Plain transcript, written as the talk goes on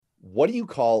What do you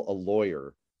call a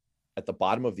lawyer at the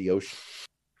bottom of the ocean?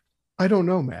 I don't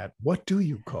know, Matt. What do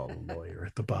you call a lawyer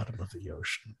at the bottom of the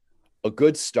ocean? A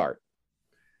good start.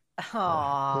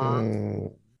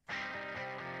 Aww.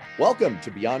 Welcome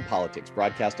to Beyond Politics,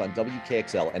 broadcast on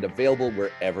WKXL and available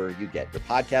wherever you get your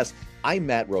podcasts. I'm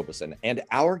Matt Robeson, and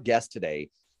our guest today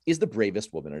is the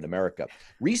bravest woman in America.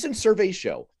 Recent surveys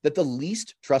show that the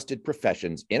least trusted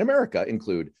professions in America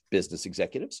include business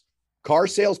executives, car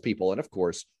salespeople, and of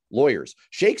course, lawyers.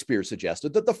 Shakespeare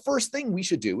suggested that the first thing we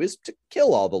should do is to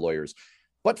kill all the lawyers.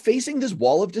 But facing this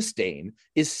wall of disdain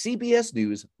is CBS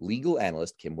News legal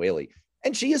analyst Kim Wehle,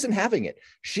 and she isn't having it.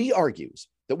 She argues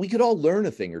that we could all learn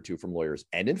a thing or two from lawyers.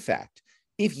 And in fact,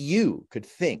 if you could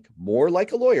think more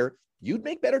like a lawyer, you'd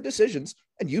make better decisions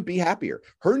and you'd be happier.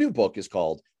 Her new book is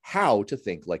called How to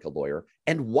Think Like a Lawyer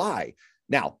and Why.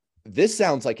 Now, this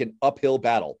sounds like an uphill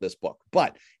battle, this book,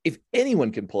 but if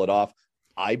anyone can pull it off,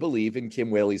 I believe in Kim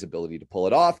Wehle's ability to pull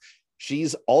it off.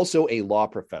 She's also a law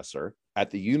professor at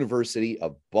the University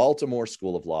of Baltimore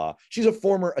School of Law. She's a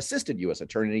former assistant U.S.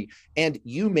 attorney, and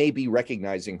you may be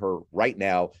recognizing her right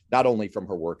now, not only from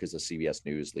her work as a CBS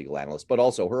News legal analyst, but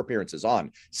also her appearances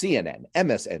on CNN,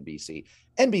 MSNBC,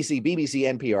 NBC,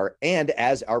 BBC, NPR, and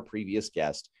as our previous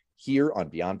guest here on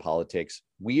Beyond Politics.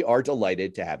 We are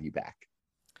delighted to have you back.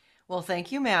 Well,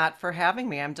 thank you, Matt, for having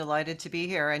me. I'm delighted to be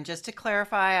here. And just to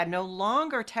clarify, I'm no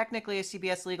longer technically a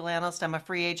CBS legal analyst. I'm a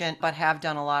free agent, but have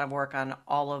done a lot of work on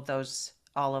all of those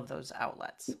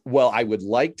outlets. Well, I would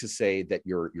like to say that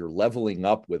you're leveling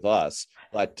up with us,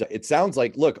 but it sounds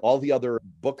like, look, all the other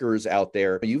bookers out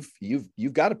there,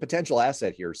 you've got a potential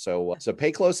asset here. So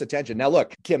pay close attention. Now,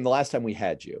 look, Kim, the last time we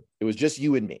had you, it was just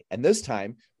you and me. And this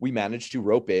time we managed to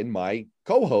rope in my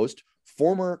co-host,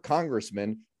 former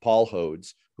Congressman Paul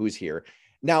Hodes, who's here.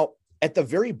 Now, at the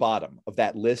very bottom of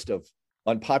that list of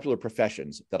unpopular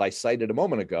professions that I cited a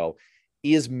moment ago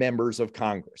is members of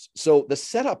Congress. So the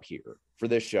setup here for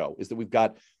this show is that we've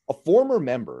got a former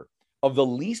member of the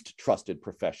least trusted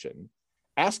profession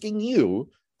asking you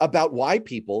about why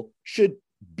people should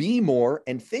be more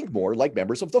and think more like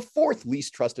members of the fourth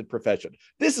least trusted profession.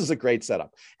 This is a great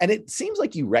setup. And it seems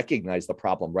like you recognize the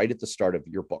problem right at the start of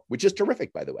your book, which is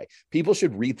terrific, by the way. People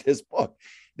should read this book,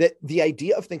 that the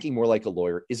idea of thinking more like a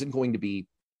lawyer isn't going to be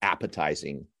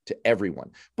appetizing to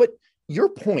everyone. But your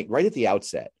point right at the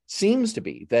outset seems to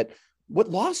be that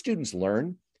what law students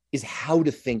learn is how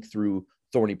to think through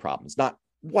thorny problems, not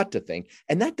what to think.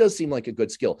 And that does seem like a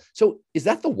good skill. So is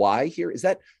that the why here? Is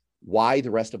that why the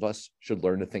rest of us should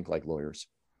learn to think like lawyers?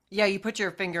 Yeah, you put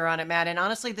your finger on it, Matt. And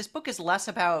honestly, this book is less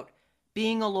about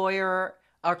being a lawyer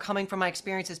or coming from my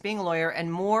experience as being a lawyer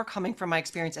and more coming from my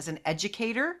experience as an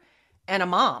educator and a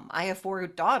mom. I have 4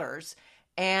 daughters.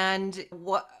 And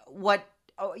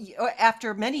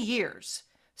after many years,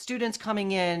 students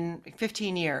coming in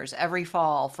 15 years, every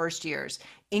fall, first years,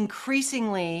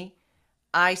 increasingly,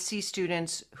 I see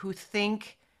students who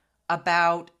think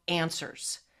about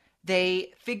answers.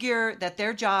 They figure that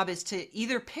their job is to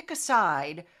either pick a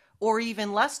side or,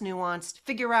 even less nuanced,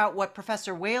 figure out what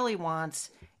Professor Wehle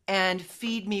wants and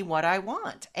feed me what I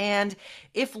want. And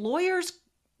if lawyers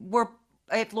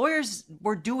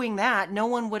were doing that, no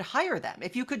one would hire them.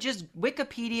 If you could just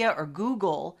Wikipedia or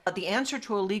Google the answer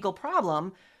to a legal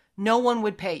problem, no one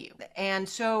would pay you. And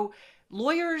so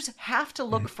lawyers have to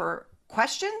look for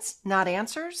questions, not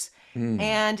answers.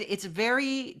 And it's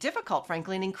very difficult,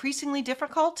 frankly, and increasingly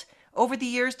difficult over the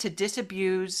years to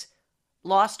disabuse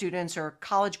law students or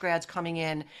college grads coming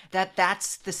in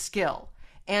that's the skill.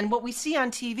 And what we see on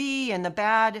TV and the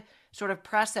bad sort of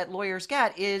press that lawyers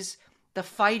get is the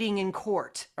fighting in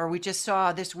court. Or we just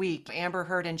saw this week, Amber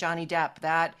Heard and Johnny Depp,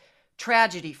 that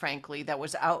tragedy, frankly, that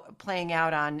was playing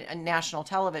out on national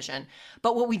television.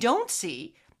 But what we don't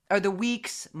see are the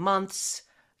weeks, months,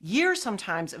 years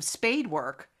sometimes of spade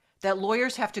work that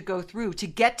lawyers have to go through to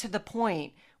get to the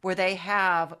point where they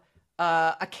have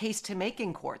a case to make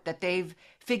in court, that they've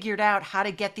figured out how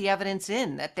to get the evidence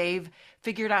in, that they've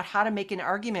figured out how to make an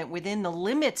argument within the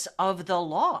limits of the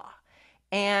law.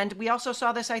 And we also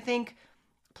saw this, I think,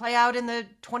 play out in the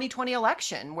 2020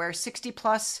 election, where 60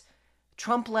 plus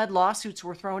Trump-led lawsuits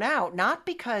were thrown out, not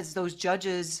because those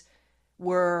judges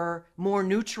were more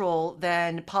neutral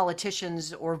than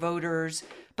politicians or voters,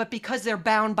 but because they're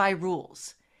bound by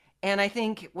rules. And I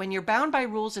think when you're bound by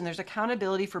rules and there's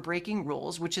accountability for breaking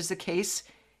rules, which is the case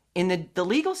in the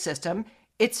legal system,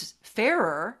 it's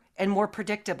fairer and more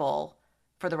predictable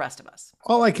for the rest of us.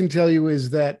 All I can tell you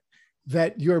is that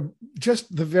you're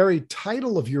just the very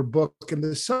title of your book and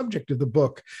the subject of the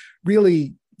book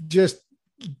really just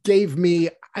gave me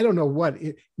I don't know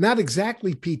not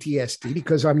exactly PTSD,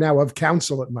 because I'm now of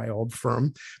counsel at my old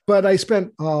firm, but I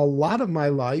spent a lot of my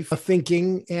life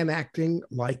thinking and acting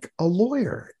like a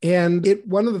lawyer. And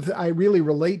I really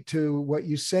relate to what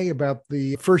you say about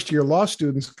the first year law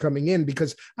students coming in,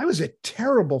 because I was a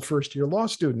terrible first year law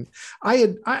student.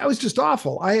 I was just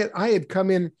awful. I had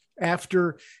come in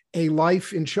after a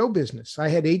life in show business. I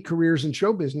had 8 careers in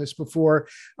show business before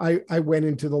I went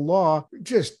into the law,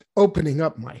 just opening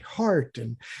up my heart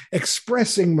and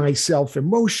expressing myself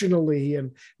emotionally.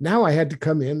 And now I had to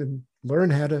come in and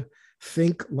learn how to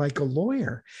think like a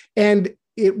lawyer. And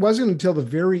it wasn't until the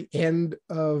very end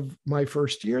of my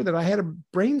first year that I had a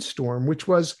brainstorm, which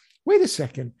was, wait a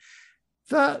second,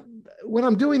 when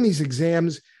I'm doing these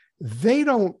exams, they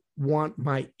don't want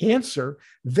my answer.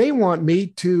 They want me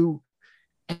to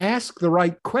ask the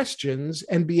right questions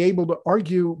and be able to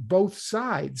argue both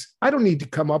sides. I don't need to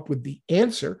come up with the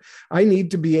answer. I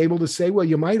need to be able to say, well,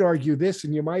 you might argue this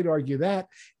and you might argue that.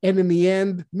 And in the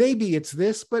end, maybe it's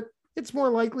this, but it's more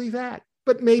likely that,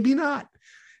 but maybe not.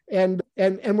 And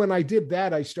when I did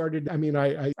that,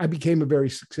 I became a very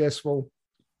successful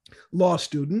law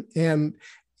student. And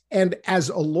as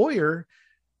a lawyer,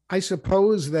 I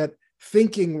suppose that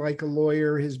thinking like a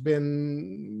lawyer has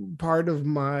been part of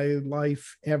my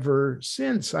life ever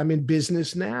since. I'm in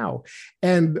business now,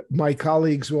 and my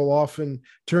colleagues will often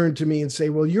turn to me and say,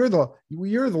 well, you're the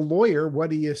lawyer.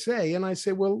 What do you say? And I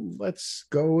say, well, let's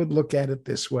go and look at it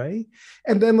this way.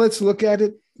 And then let's look at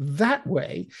it that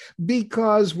way,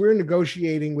 because we're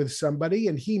negotiating with somebody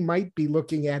and he might be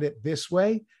looking at it this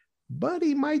way, but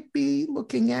he might be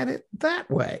looking at it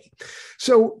that way.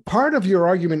 So part of your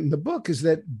argument in the book is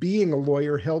that being a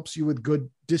lawyer helps you with good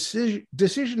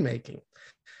decision making.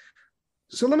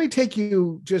 So let me take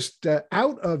you just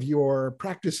out of your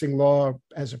practicing law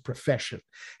as a profession.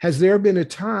 Has there been a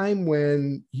time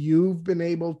when you've been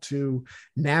able to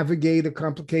navigate a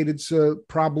complicated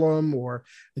problem or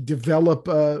develop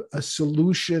a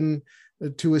solution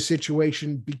to a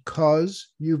situation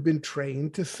because you've been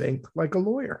trained to think like a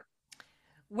lawyer?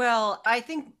 Well, I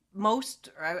think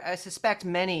I suspect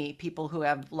many people who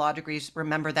have law degrees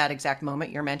remember that exact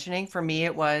moment you're mentioning. For me,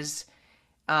 it was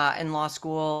in law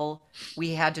school,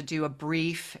 we had to do a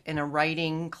brief in a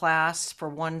writing class for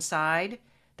one side,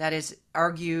 that is,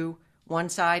 argue one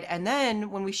side. And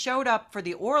then when we showed up for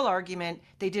the oral argument,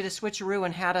 they did a switcheroo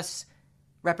and had us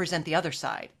represent the other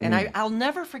side. And I'll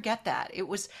never forget that.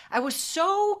 I was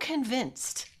so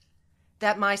convinced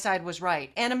that my side was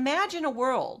right. And imagine a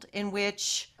world in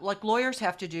which, like lawyers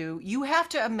have to do, you have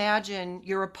to imagine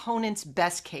your opponent's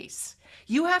best case.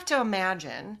 You have to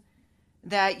imagine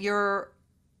that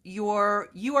you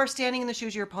are standing in the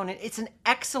shoes of your opponent. It's an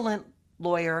excellent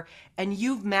lawyer, and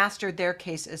you've mastered their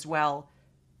case as well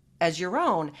as your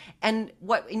own. And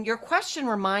your question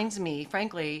reminds me,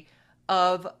 frankly,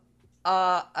 of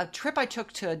a trip I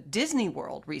took to Disney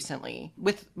World recently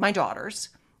with my daughters.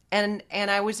 And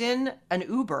I was in an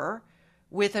Uber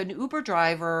with an Uber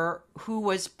driver who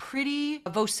was pretty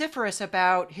vociferous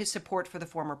about his support for the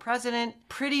former president,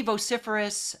 pretty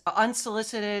vociferous,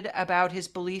 unsolicited about his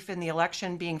belief in the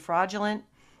election being fraudulent.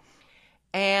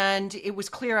 And it was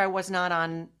clear I was not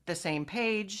on the same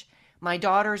page. My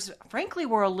daughters, frankly,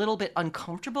 were a little bit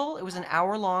uncomfortable. It was an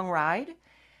hour-long ride.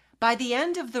 By the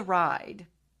end of the ride,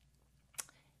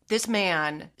 this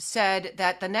man said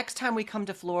that the next time we come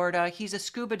to Florida, he's a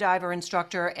scuba diver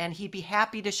instructor and he'd be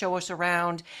happy to show us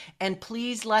around. And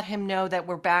please let him know that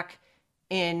we're back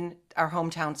in our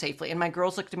hometown safely. And my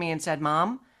girls looked at me and said,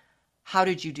 Mom, how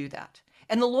did you do that?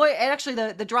 And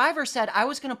the driver said, I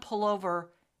was going to pull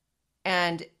over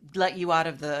and let you out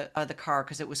of the car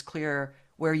because it was clear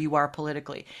where you are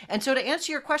politically. And so to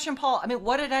answer your question, Paul,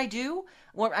 what did I do?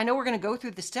 Well, I know we're going to go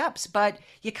through the steps, but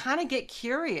you kind of get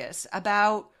curious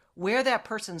about where that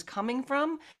person's coming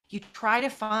from. You try to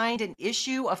find an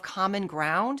issue of common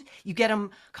ground. You get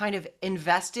them kind of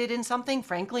invested in something,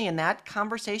 frankly, in that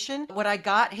conversation. What I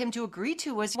got him to agree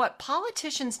to was what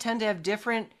politicians tend to have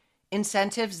different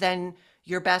incentives than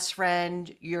your best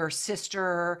friend, your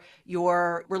sister,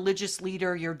 your religious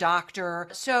leader, your doctor.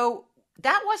 So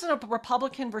that wasn't a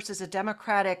Republican versus a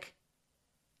Democratic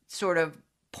sort of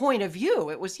point of view.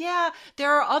 It was,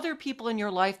 there are other people in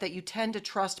your life that you tend to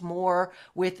trust more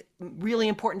with really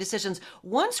important decisions.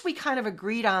 Once we kind of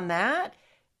agreed on that,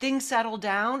 things settled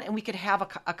down and we could have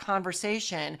a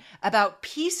conversation about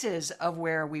pieces of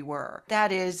where we were.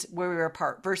 That is where we were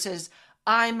apart versus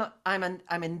I'm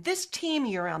in this team,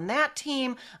 you're on that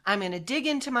team. I'm going to dig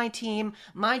into my team.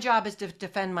 My job is to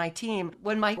defend my team.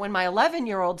 When my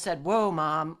 11-year-old said, "Whoa,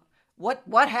 Mom,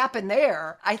 what happened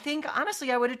there?" I think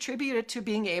honestly I would attribute it to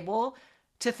being able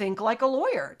to think like a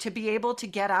lawyer, to be able to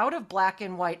get out of black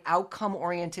and white outcome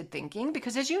oriented thinking.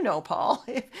 Because as you know, Paul,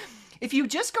 if you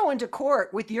just go into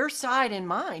court with your side in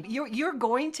mind, you're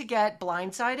going to get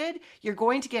blindsided, you're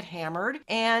going to get hammered.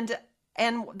 And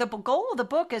the goal of the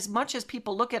book, as much as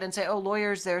people look at it and say, oh,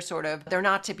 lawyers, they're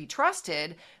not to be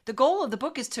trusted, the goal of the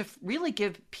book is to really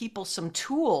give people some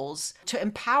tools to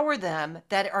empower them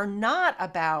that are not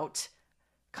about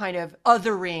kind of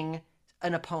othering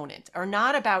an opponent, are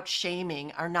not about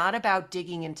shaming, are not about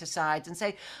digging into sides and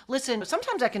say, listen,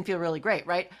 sometimes I can feel really great,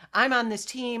 right? I'm on this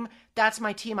team. That's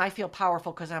my team. I feel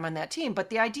powerful because I'm on that team. But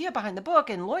the idea behind the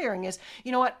book and lawyering is,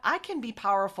 you know what? I can be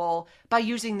powerful by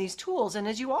using these tools. And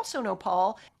as you also know,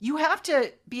 Paul, you have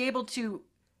to be able to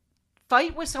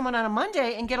fight with someone on a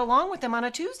Monday and get along with them on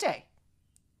a Tuesday.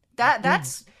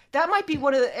 That might be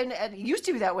one of the, and it used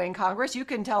to be that way in Congress. You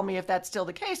can tell me if that's still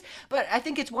the case, but I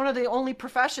think it's one of the only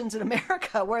professions in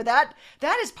America where that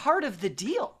is part of the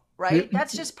deal, right?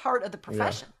 That's just part of the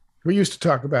profession. Yeah. We used to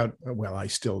talk about, well, I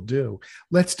still do.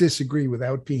 Let's disagree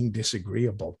without being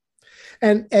disagreeable.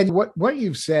 And what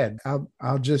you've said,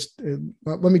 I'll just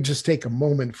let me just take a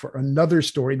moment for another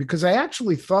story, because I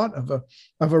actually thought of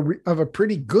a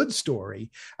pretty good story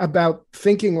about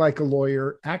thinking like a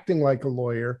lawyer, acting like a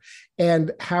lawyer,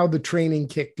 and how the training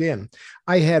kicked in.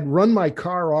 I had run my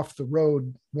car off the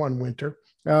road one winter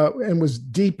and was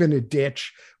deep in a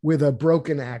ditch with a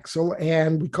broken axle,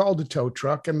 and we called a tow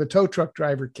truck, and the tow truck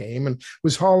driver came and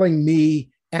was hauling me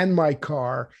and my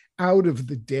car out of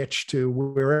the ditch to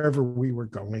wherever we were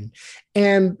going.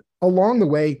 And along the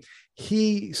way,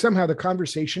 somehow the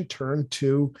conversation turned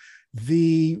to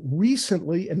the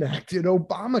recently enacted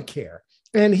Obamacare.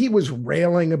 And he was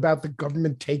railing about the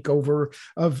government takeover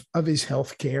of his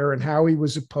health care and how he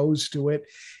was opposed to it.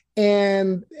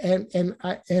 And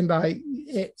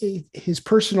his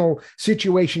personal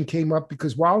situation came up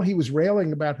because while he was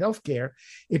railing about healthcare,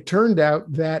 it turned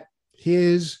out that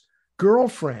his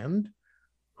girlfriend,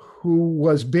 who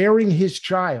was bearing his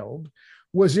child,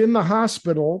 was in the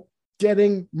hospital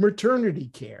getting maternity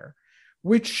care,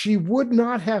 which she would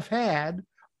not have had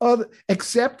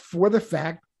except for the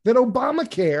fact that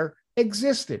Obamacare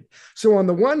existed. So on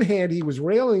the one hand, he was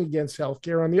railing against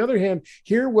healthcare. On the other hand,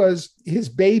 here was his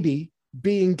baby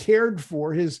being cared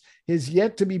for, his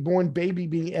yet to be born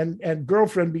baby and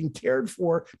girlfriend being cared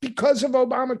for because of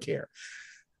Obamacare.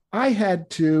 I had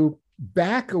to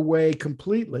back away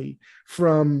completely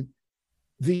from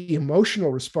the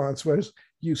emotional response was,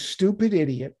 you stupid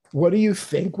idiot. What do you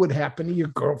think would happen to your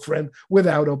girlfriend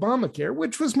without Obamacare?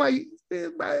 Which was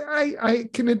I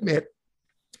can admit,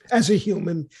 as a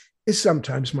human, is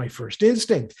sometimes my first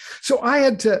instinct. So I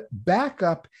had to back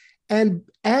up and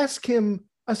ask him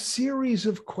a series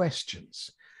of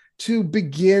questions to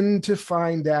begin to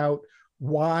find out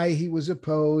why he was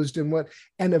opposed and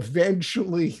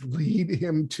eventually lead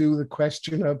him to the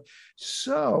question of,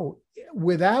 so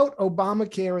without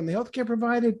Obamacare and the healthcare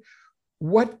provided,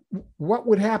 what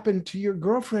would happen to your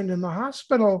girlfriend in the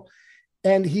hospital?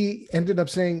 And he ended up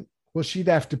saying, well, she'd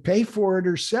have to pay for it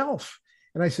herself.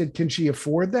 And I said, can she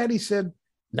afford that? He said,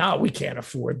 no, we can't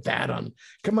afford that.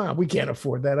 Come on, we can't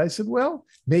afford that. I said, well,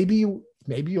 maybe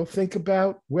you'll think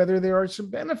about whether there are some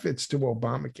benefits to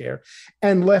Obamacare,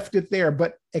 and left it there.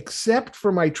 But except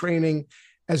for my training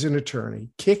as an attorney,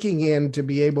 kicking in to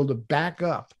be able to back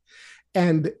up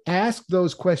and ask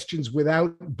those questions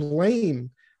without blaming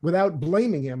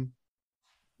him,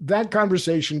 that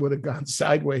conversation would have gone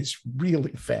sideways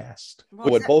really fast.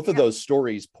 What both of those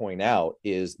stories point out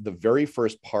is the very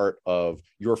first part of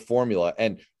your formula.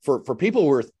 And for people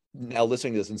who are now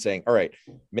listening to this and saying, all right,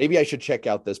 maybe I should check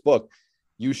out this book,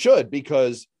 you should,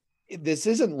 because this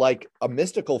isn't like a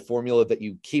mystical formula that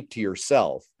you keep to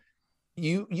yourself.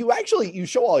 You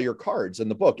show all your cards in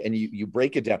the book and you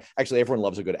break it down. Actually, everyone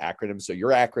loves a good acronym. So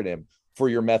your acronym for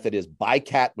your method is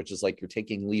BICAT, which is like you're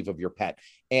taking leave of your pet.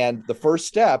 And the first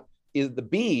step is the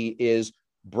B is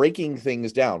breaking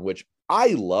things down, which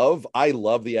I love. I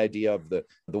love the idea of the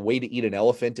way to eat an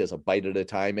elephant is a bite at a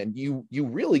time. And you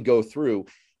really go through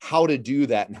how to do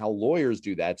that and how lawyers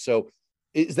do that. So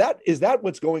is that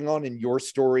what's going on in your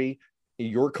story,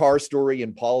 your car story,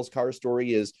 and Paul's car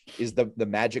story is the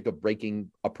magic of breaking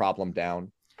a problem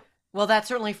down? Well, that's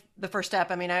certainly the first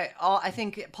step. I mean, I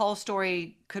think Paul's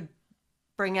story could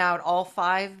bring out all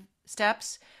 5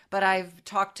 steps, but I've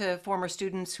talked to former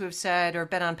students who have said, or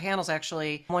been on panels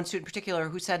actually, one student in particular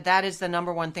who said that is the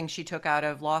number one thing she took out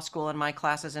of law school and my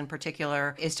classes in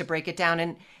particular is to break it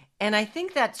down. And I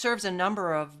think that serves a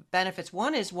number of benefits.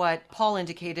 One is what Paul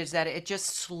indicated, is that it just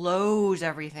slows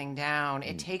everything down.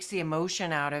 It takes the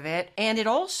emotion out of it. And it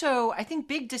also, I think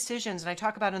big decisions, and I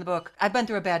talk about in the book, I've been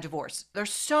through a bad divorce. There's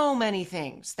so many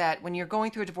things that when you're going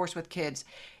through a divorce with kids,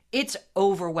 it's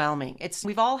overwhelming.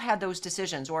 We've all had those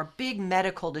decisions, or a big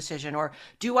medical decision, or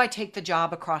do I take the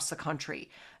job across the country?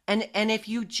 And if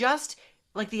you just,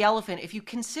 like the elephant, if you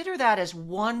consider that as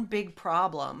one big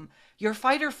problem, your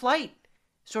fight or flight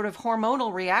sort of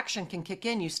hormonal reaction can kick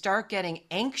in. You start getting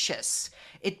anxious.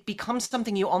 It becomes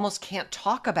something you almost can't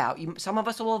talk about. Some of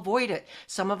us will avoid it.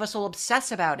 Some of us will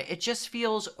obsess about it. It just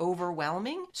feels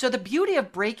overwhelming. So the beauty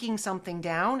of breaking something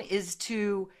down is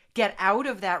to get out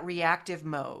of that reactive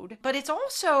mode. But it's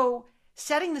also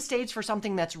setting the stage for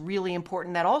something that's really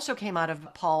important that also came out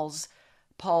of Paul's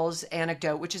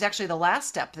anecdote, which is actually the last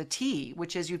step, the T,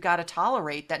 which is you've got to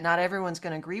tolerate that not everyone's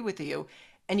going to agree with you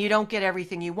and you don't get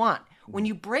everything you want. When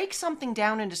you break something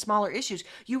down into smaller issues,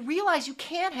 you realize you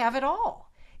can't have it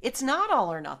all. It's not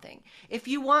all or nothing. If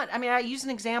you want, I mean, I use an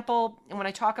example, and when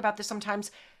I talk about this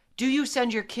sometimes, do you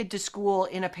send your kid to school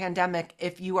in a pandemic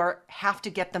if you have to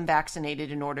get them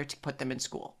vaccinated in order to put them in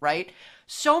school, right?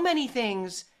 So many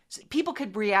things, people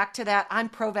could react to that. I'm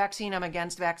pro-vaccine, I'm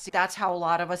against vaccine. That's how a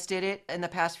lot of us did it in the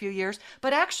past few years.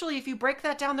 But actually, if you break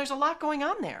that down, there's a lot going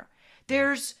on there.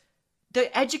 There's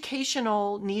the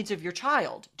educational needs of your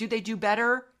child. Do they do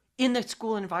better in the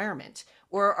school environment?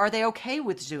 Or are they okay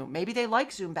with Zoom? Maybe they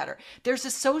like Zoom better. There's a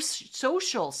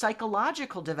social,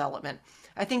 psychological development.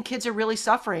 I think kids are really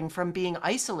suffering from being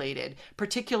isolated,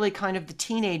 particularly kind of the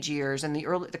teenage years and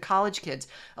the college kids.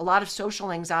 A lot of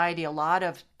social anxiety, a lot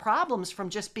of problems from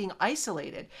just being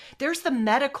isolated. There's the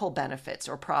medical benefits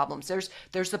or problems.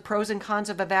 There's the pros and cons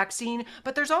of a vaccine,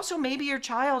 but there's also maybe your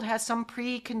child has some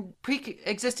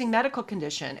pre-existing medical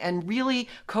condition and really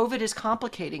COVID is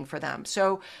complicating for them.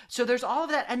 So there's all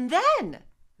of that. And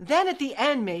then at the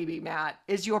end, maybe, Matt,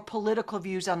 is your political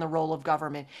views on the role of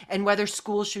government and whether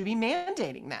schools should be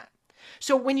mandating that.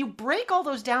 So when you break all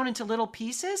those down into little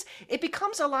pieces, it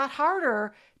becomes a lot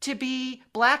harder to be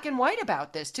black and white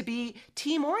about this, to be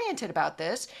team-oriented about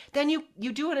this. Then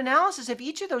you do an analysis of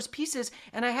each of those pieces,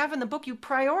 and I have in the book, you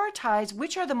prioritize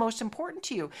which are the most important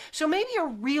to you. So maybe you're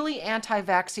really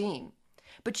anti-vaccine,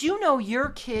 but you know your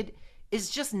kid is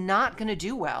just not going to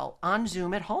do well on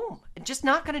Zoom at home. Just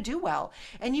not going to do well.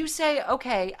 And you say,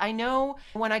 okay, I know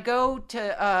when I go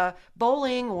to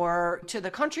bowling or to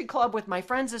the country club with my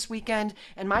friends this weekend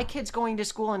and my kid's going to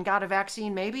school and got a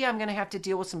vaccine, maybe I'm going to have to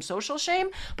deal with some social shame,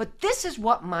 but this is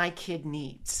what my kid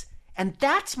needs. And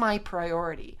that's my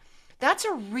priority. That's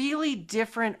a really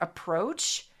different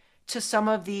approach to some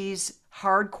of these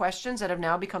hard questions that have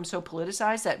now become so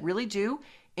politicized that really do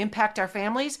impact our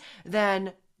families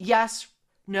than yes,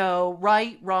 no,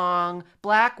 right, wrong,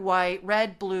 black, white,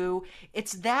 red, blue.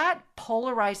 It's that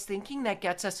polarized thinking that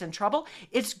gets us in trouble.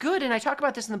 It's good, and I talk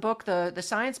about this in the book, the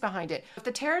science behind it. If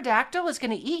the pterodactyl is going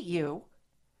to eat you,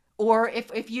 or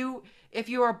if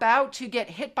you're about to get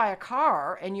hit by a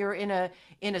car and you're in a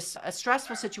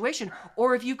stressful situation,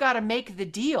 or if you've got to make the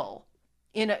deal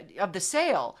of the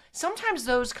sale, sometimes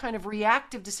those kind of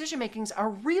reactive decision makings are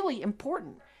really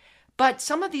important. But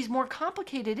some of these more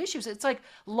complicated issues, it's like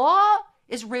law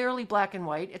is rarely black and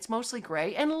white. It's mostly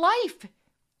gray. And life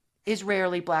is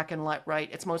rarely black and white.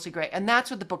 It's mostly gray. And that's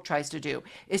what the book tries to do,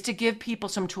 is to give people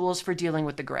some tools for dealing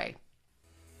with the gray.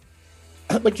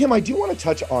 But Kim, I do want to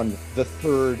touch on the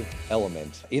third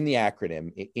element in the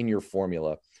acronym, in your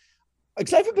formula,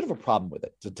 because I have a bit of a problem with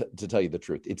it, to tell you the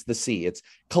truth. It's the C. It's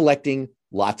collecting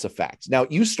lots of facts. Now,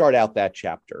 you start out that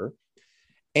chapter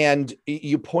and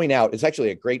you point out, it's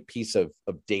actually a great piece of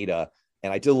data.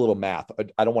 And I did a little math.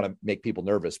 I don't want to make people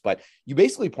nervous, but you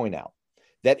basically point out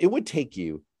that it would take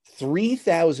you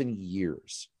 3,000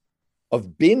 years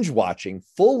of binge watching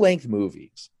full-length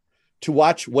movies to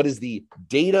watch what is the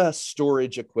data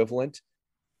storage equivalent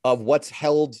of what's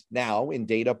held now in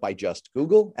data by just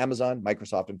Google, Amazon,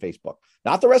 Microsoft, and Facebook.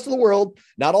 Not the rest of the world,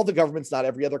 not all the governments, not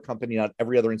every other company, not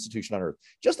every other institution on earth,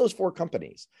 just those 4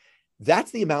 companies.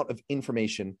 That's the amount of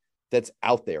information that's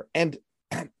out there. And,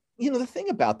 the thing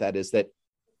about that is that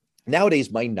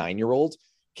nowadays my 9-year-old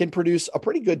can produce a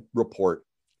pretty good report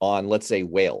on, let's say,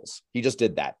 whales. He just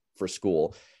did that for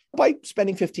school by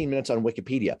spending 15 minutes on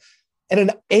Wikipedia. And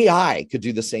an AI could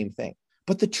do the same thing.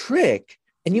 But the trick,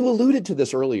 and you alluded to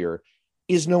this earlier,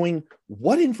 is knowing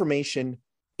what information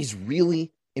is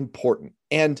really important.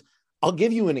 And I'll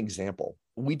give you an example.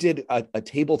 We did a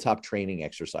tabletop training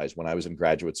exercise when I was in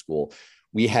graduate school.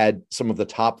 We had some of the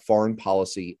top foreign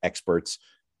policy experts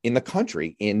in the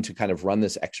country in to kind of run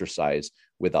this exercise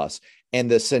with us. And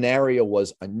the scenario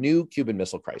was a new Cuban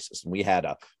Missile Crisis. And we had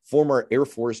a former Air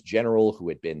Force general who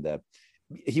had been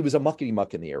he was a muckety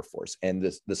muck in the Air Force. And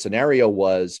the scenario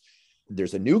was,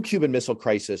 there's a new Cuban Missile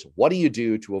Crisis. What do you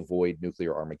do to avoid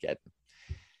nuclear Armageddon?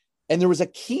 And there was a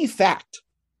key fact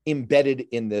embedded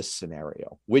in this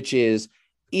scenario, which is,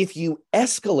 if you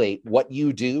escalate what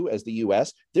you do as the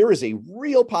US, there is a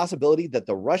real possibility that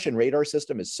the Russian radar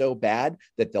system is so bad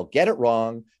that they'll get it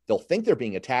wrong. They'll think they're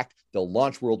being attacked. They'll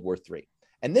launch World War III.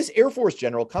 And this Air Force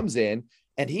general comes in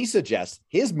and he suggests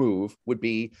his move would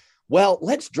be, well,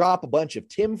 let's drop a bunch of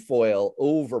tinfoil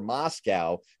over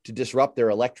Moscow to disrupt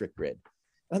their electric grid.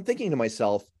 And I'm thinking to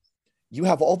myself, you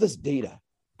have all this data,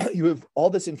 you have all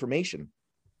this information.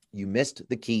 You missed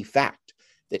the key fact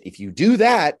that if you do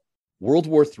that, World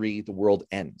War III, the world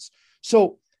ends.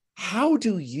 So how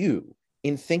do you,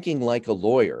 in thinking like a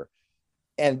lawyer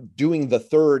and doing the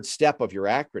third step of your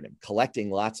acronym, collecting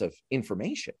lots of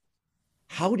information,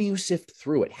 how do you sift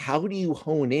through it? How do you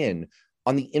hone in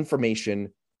on the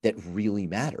information that really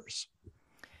matters?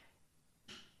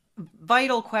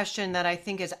 Vital question that I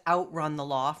think has outrun the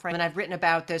law. And I've written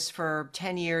about this for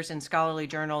 10 years in scholarly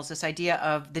journals, this idea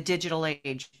of the digital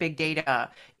age, big data,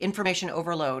 information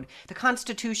overload. The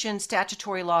Constitution,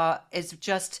 statutory law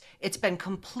it's been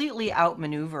completely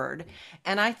outmaneuvered.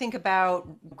 And I think about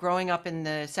growing up in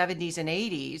the 70s and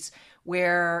 80s,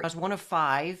 where I was one of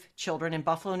 5 children in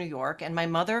Buffalo, New York, and my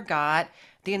mother got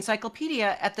the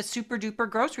encyclopedia at the super duper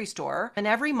grocery store. And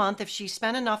every month, if she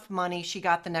spent enough money, she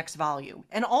got the next volume.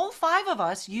 And all 5 of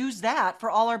us used that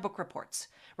for all our book reports,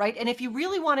 right? And if you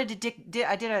really wanted to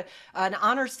I did an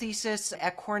honors thesis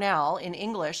at Cornell in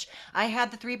English. I had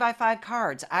the 3x5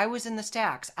 cards. I was in the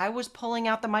stacks. I was pulling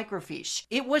out the microfiche.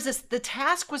 The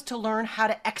task was to learn how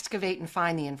to excavate and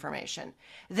find the information.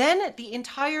 Then the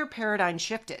entire paradigm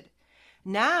shifted.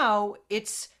 Now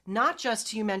it's not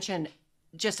just, you mentioned,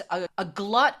 just a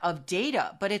glut of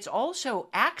data, but it's also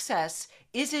access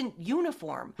isn't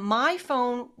uniform. My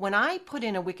phone, when I put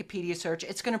in a Wikipedia search,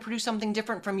 it's going to produce something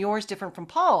different from yours, different from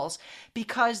Paul's,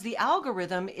 because the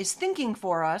algorithm is thinking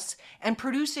for us and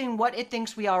producing what it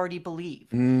thinks we already believe.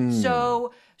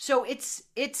 So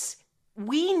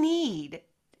we need,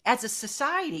 as a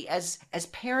society, as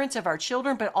parents of our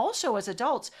children, but also as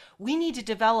adults, we need to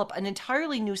develop an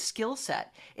entirely new skill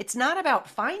set. It's not about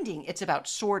finding, it's about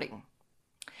sorting.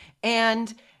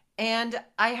 And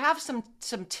I have some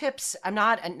tips. I'm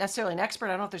not necessarily an expert. I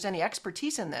don't know if there's any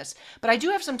expertise in this, but I do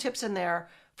have some tips in there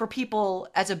for people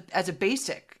as a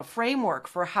basic framework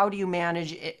for how do you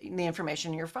manage the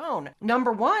information in your phone.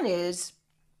 Number one is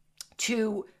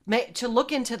to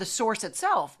look into the source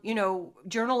itself. You know,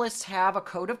 journalists have a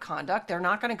code of conduct. They're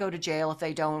not going to go to jail if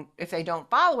they don't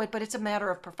follow it, but it's a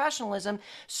matter of professionalism.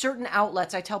 Certain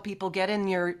outlets, I tell people, get in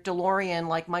your DeLorean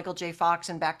like Michael J. Fox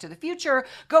and Back to the Future,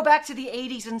 go back to the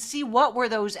 80s and see what were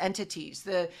those entities.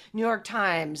 The New York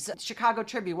Times, Chicago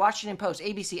Tribune, Washington Post,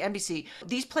 ABC, NBC.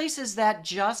 These places that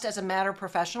just as a matter of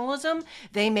professionalism,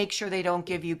 they make sure they don't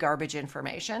give you garbage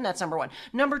information. That's number one.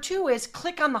 Number two is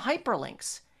click on the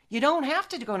hyperlinks. You don't have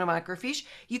to go to microfiche.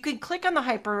 You can click on the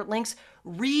hyperlinks,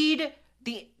 read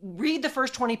the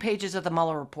first 20 pages of the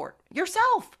Mueller report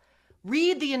yourself.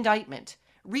 Read the indictment.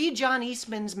 Read John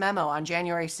Eastman's memo on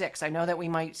January 6th. I know that we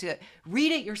might see it.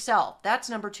 Read it yourself. That's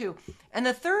number two. And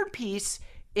the third piece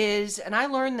is, and I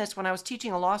learned this when I was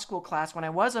teaching a law school class when I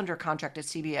was under contract at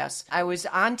CBS. I was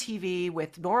on TV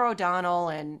with Norah O'Donnell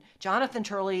and Jonathan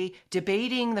Turley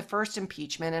debating the first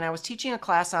impeachment, and I was teaching a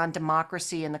class on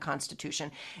democracy and the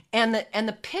Constitution. And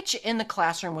the pitch in the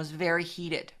classroom was very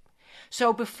heated.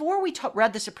 So before we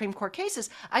read the Supreme Court cases,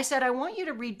 I said, I want you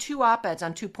to read 2 op-eds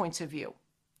on 2 points of view.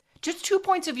 Just 2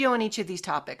 points of view on each of these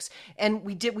topics. And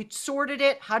we sorted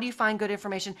it. How do you find good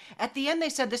information? At the end, they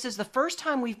said, this is the first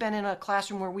time we've been in a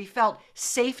classroom where we felt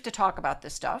safe to talk about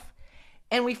this stuff.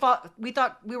 And we thought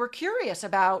we were curious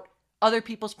about other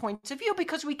people's points of view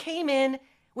because we came in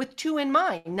with 2 in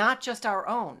mind, not just our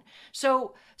own.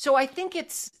 So I think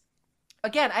it's,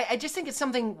 again, I just think it's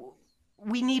something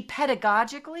we need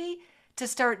pedagogically to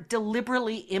start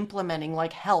deliberately implementing,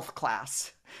 like health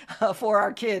class. For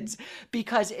our kids,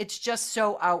 because it's just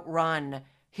so outrun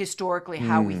historically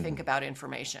how we think about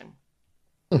information.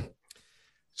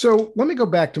 So let me go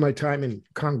back to my time in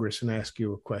Congress and ask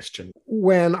you a question.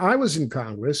 When I was in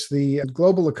Congress, the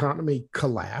global economy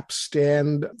collapsed,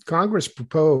 and Congress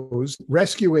proposed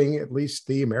rescuing at least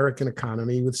the American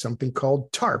economy with something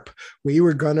called TARP. We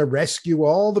were going to rescue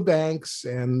all the banks,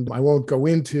 and I won't go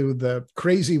into the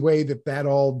crazy way that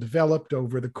all developed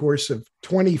over the course of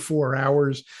 24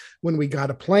 hours when we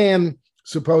got a plan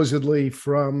supposedly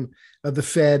from the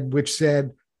Fed, which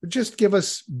said, just give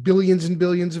us billions and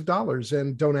billions of dollars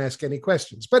and don't ask any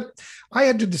questions. But I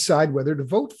had to decide whether to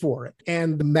vote for it.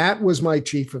 And Matt was my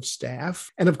chief of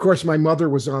staff. And of course, my mother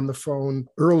was on the phone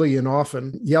early and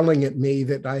often yelling at me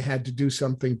that I had to do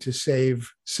something to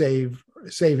save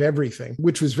everything,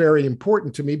 which was very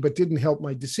important to me, but didn't help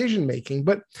my decision making.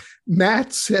 But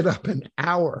Matt set up an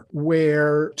hour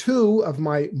where two of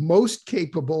my most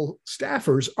capable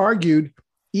staffers argued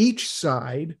each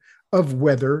side of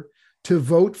whether to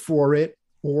vote for it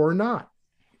or not.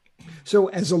 So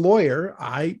as a lawyer,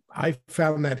 I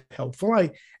found that helpful.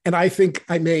 I think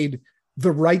I made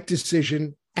the right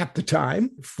decision at the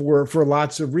time for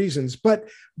lots of reasons. But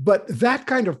that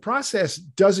kind of process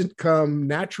doesn't come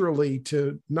naturally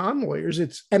to non-lawyers.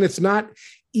 It's not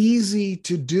easy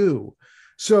to do.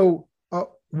 So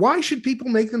why should people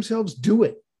make themselves do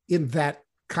it in that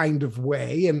kind of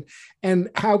way? And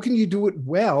how can you do it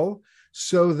well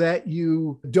so that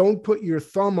you don't put your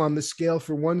thumb on the scale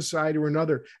for one side or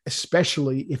another,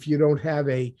 especially if you don't have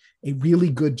a really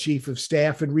good chief of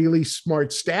staff and really smart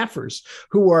staffers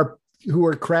who are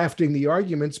crafting the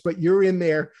arguments, but you're in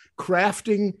there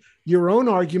crafting your own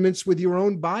arguments with your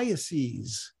own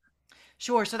biases.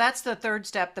 Sure. So that's the third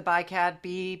step, the BICAD.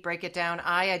 B, break it down.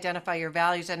 I, identify your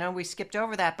values. I know we skipped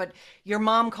over that, but your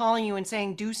mom calling you and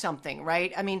saying, do something,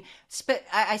 right? I mean,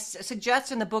 I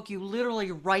suggest in the book, you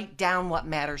literally write down what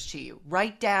matters to you.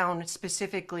 Write down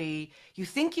specifically, you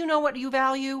think you know what you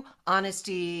value,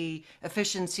 honesty,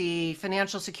 efficiency,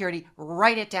 financial security,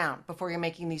 write it down before you're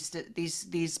making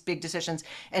these big decisions.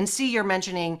 And C, you're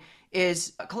mentioning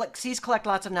is collect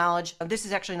lots of knowledge. This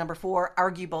is actually number 4,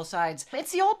 argue both sides.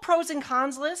 It's the old pros and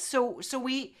cons list. So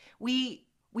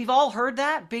we've all heard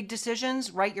that. Big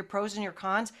decisions, write your pros and your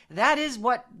cons. That is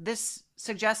what this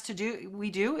suggests to do.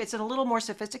 We do. It's a little more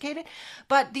sophisticated.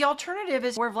 But the alternative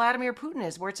is where Vladimir Putin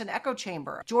is, where it's an echo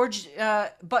chamber. George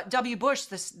W. Bush,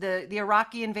 the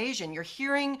Iraqi invasion. You're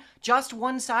hearing just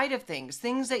one side of things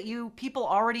that people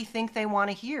already think they want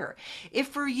to hear. If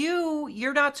for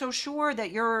you're not so sure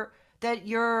that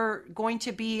you're going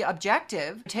to be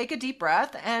objective, take a deep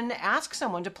breath and ask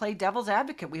someone to play devil's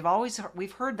advocate.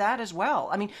 We've heard that as well.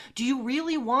 I mean, do you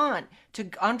really want to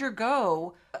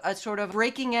undergo a sort of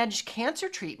breaking edge cancer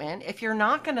treatment if you're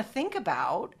not going to think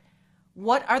about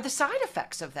what are the side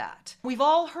effects of that? We've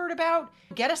all heard about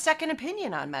get a second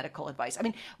opinion on medical advice. I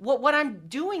mean, what I'm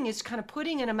doing is kind of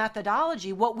putting in a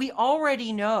methodology what we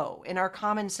already know in our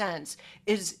common sense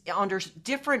is under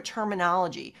different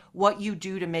terminology what you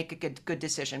do to make a good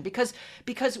decision. Because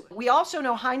we also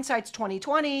know hindsight's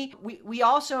 2020. We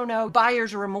also know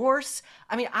buyer's remorse.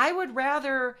 I mean, I would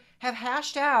rather have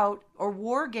hashed out or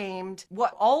war gamed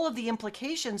what all of the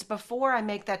implications before I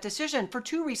make that decision for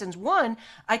 2 reasons. 1,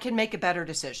 I can make a better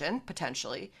decision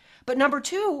potentially. But number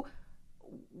 2,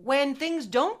 when things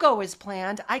don't go as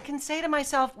planned, I can say to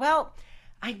myself, well,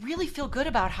 I really feel good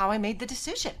about how I made the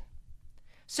decision.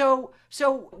 So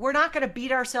we're not going to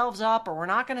beat ourselves up, or we're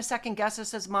not going to second guess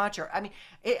us as much.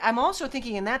 I'm also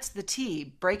thinking, and that's the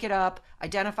T, break it up,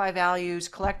 identify values,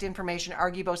 collect information,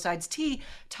 argue both sides. T,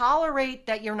 tolerate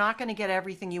that you're not going to get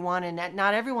everything you want and that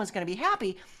not everyone's going to be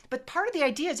happy. But part of the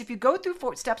idea is if you go through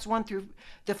steps 1 through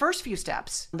the first few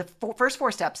steps, first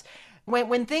 4 steps,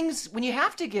 when you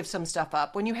have to give some stuff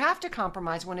up, when you have to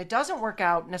compromise, when it doesn't work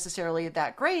out necessarily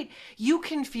that great, you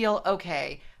can feel,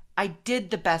 okay, I did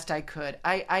the best I could.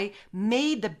 I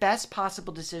made the best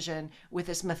possible decision with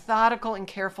this methodical and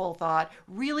careful thought,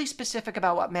 really specific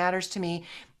about what matters to me.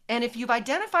 And if you've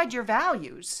identified your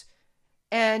values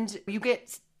and you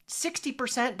get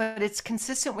 60%, but it's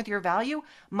consistent with your value,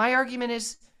 my argument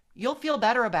is you'll feel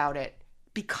better about it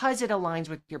because it aligns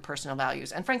with your personal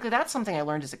values. And frankly, that's something I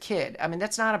learned as a kid. I mean,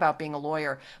 that's not about being a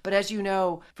lawyer, but as you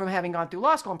know, from having gone through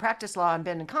law school and practiced law and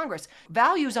been in Congress,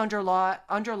 values underlie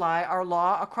our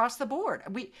law across the board.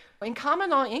 In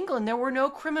common law England, there were no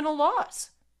criminal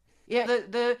laws. Yeah,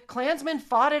 the Klansmen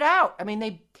fought it out. I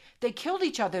mean, they killed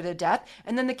each other to death.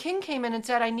 And then the king came in and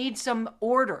said, I need some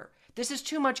order. This is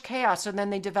too much chaos. And then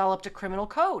they developed a criminal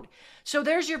code. So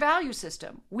there's your value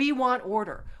system. We want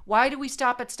order. Why do we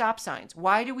stop at stop signs?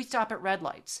 Why do we stop at red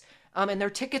lights? And they're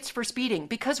tickets for speeding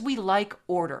because we like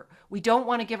order. We don't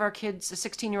want to give our kids, a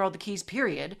 16-year-old, the keys,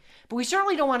 period. But we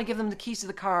certainly don't want to give them the keys to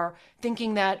the car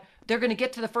thinking that they're going to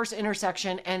get to the first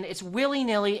intersection and it's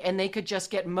willy-nilly and they could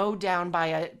just get mowed down by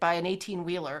an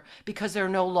 18-wheeler because there are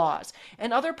no laws.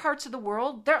 In other parts of the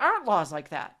world, there aren't laws like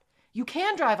that. You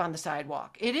can drive on the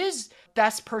sidewalk. It is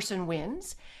best person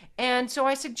wins. And so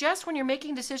I suggest when you're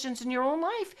making decisions in your own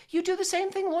life, you do the same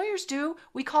thing lawyers do.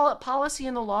 We call it policy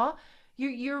in the law.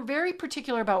 You're very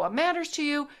particular about what matters to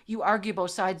you. You argue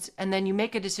both sides, and then you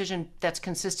make a decision that's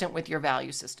consistent with your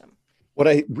value system. What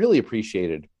I really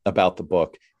appreciated about the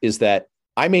book is that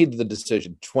I made the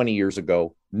decision 20 years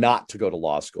ago not to go to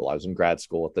law school. I was in grad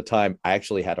school at the time. I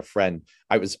actually had a friend.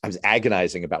 I was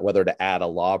agonizing about whether to add a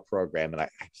law program, and I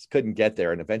just couldn't get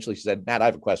there. And eventually she said, Matt, I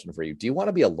have a question for you. Do you want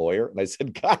to be a lawyer? And I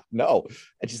said, God, no.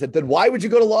 And she said, then why would you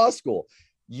go to law school?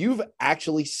 You've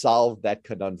actually solved that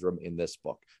conundrum in this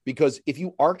book, because if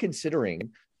you are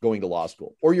considering going to law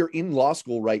school or you're in law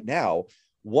school right now,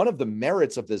 one of the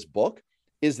merits of this book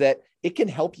is that it can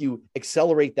help you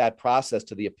accelerate that process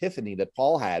to the epiphany that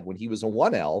Paul had when he was a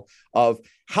 1L of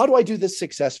how do I do this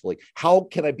successfully? How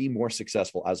can I be more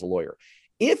successful as a lawyer?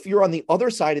 If you're on the other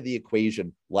side of the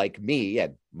equation, like me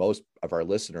and most of our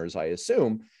listeners, I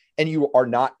assume, and you are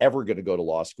not ever going to go to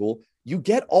law school, you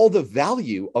get all the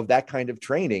value of that kind of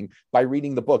training by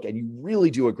reading the book. And you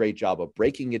really do a great job of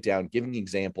breaking it down, giving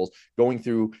examples, going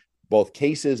through both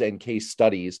cases and case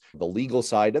studies, the legal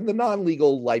side and the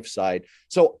non-legal life side.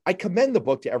 So I commend the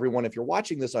book to everyone. If you're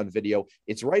watching this on video,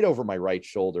 it's right over my right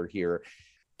shoulder here.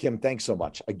 Kim, thanks so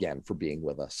much again for being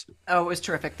with us. Oh, it was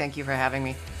terrific. Thank you for having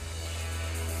me.